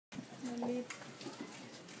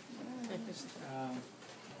Just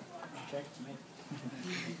check my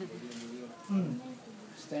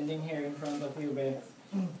standing here in front of you, Beth,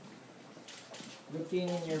 looking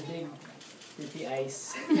in your big pretty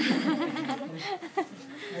eyes. I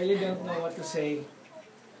really don't know what to say,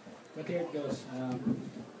 but here it goes.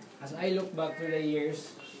 As I look back through the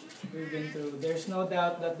years we've been through, there's no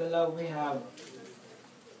doubt that the love we have,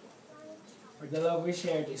 or the love we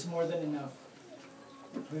shared, is more than enough.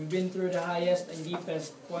 We've been through the highest and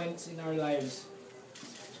deepest points in our lives,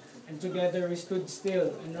 and together we stood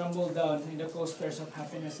still and rumbled down in the coasters of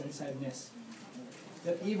happiness and sadness.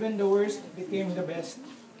 That even the worst became the best.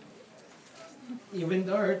 Even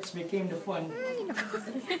the hurts became the fun.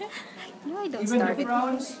 Even the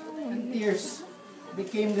frowns and tears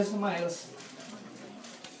became the smiles.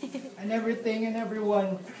 And everything and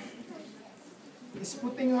everyone is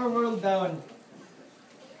putting our world down.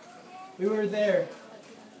 We were there,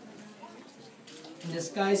 in the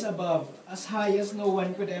skies above, as high as no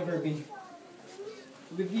one could ever be.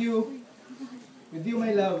 With you,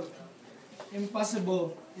 my love,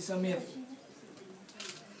 impossible is a myth.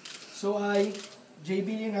 So I,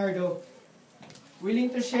 J.B. Leonardo,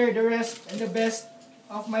 willing to share the rest and the best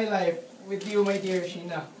of my life with you, my dear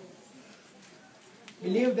Sheena.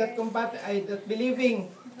 Believing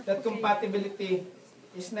that compatibility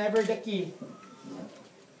is never the key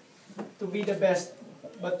to be the best,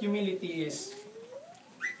 but humility is.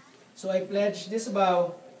 So I pledge this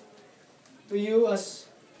vow to you as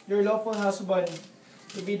your lawful husband,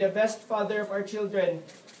 to be the best father of our children,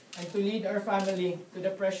 and to lead our family to the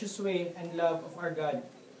precious way and love of our God.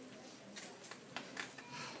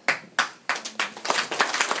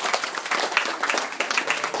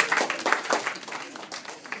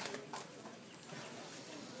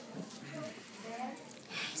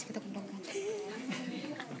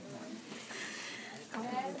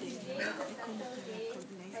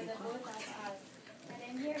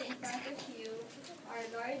 Our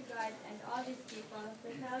Lord God and all these people, to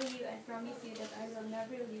tell you and promise you that I will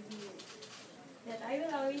never leave you, that I will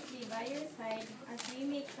always be by your side as we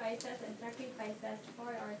make choices and sacrifices for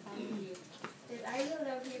our family, that I will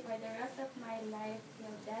love you for the rest of my life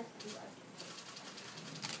till death do us.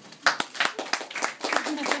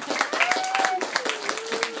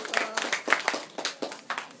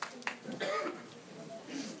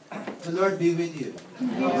 The Lord be with you.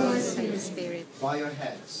 Yes, Holy Spirit. Bow your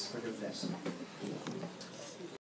heads for the blessing.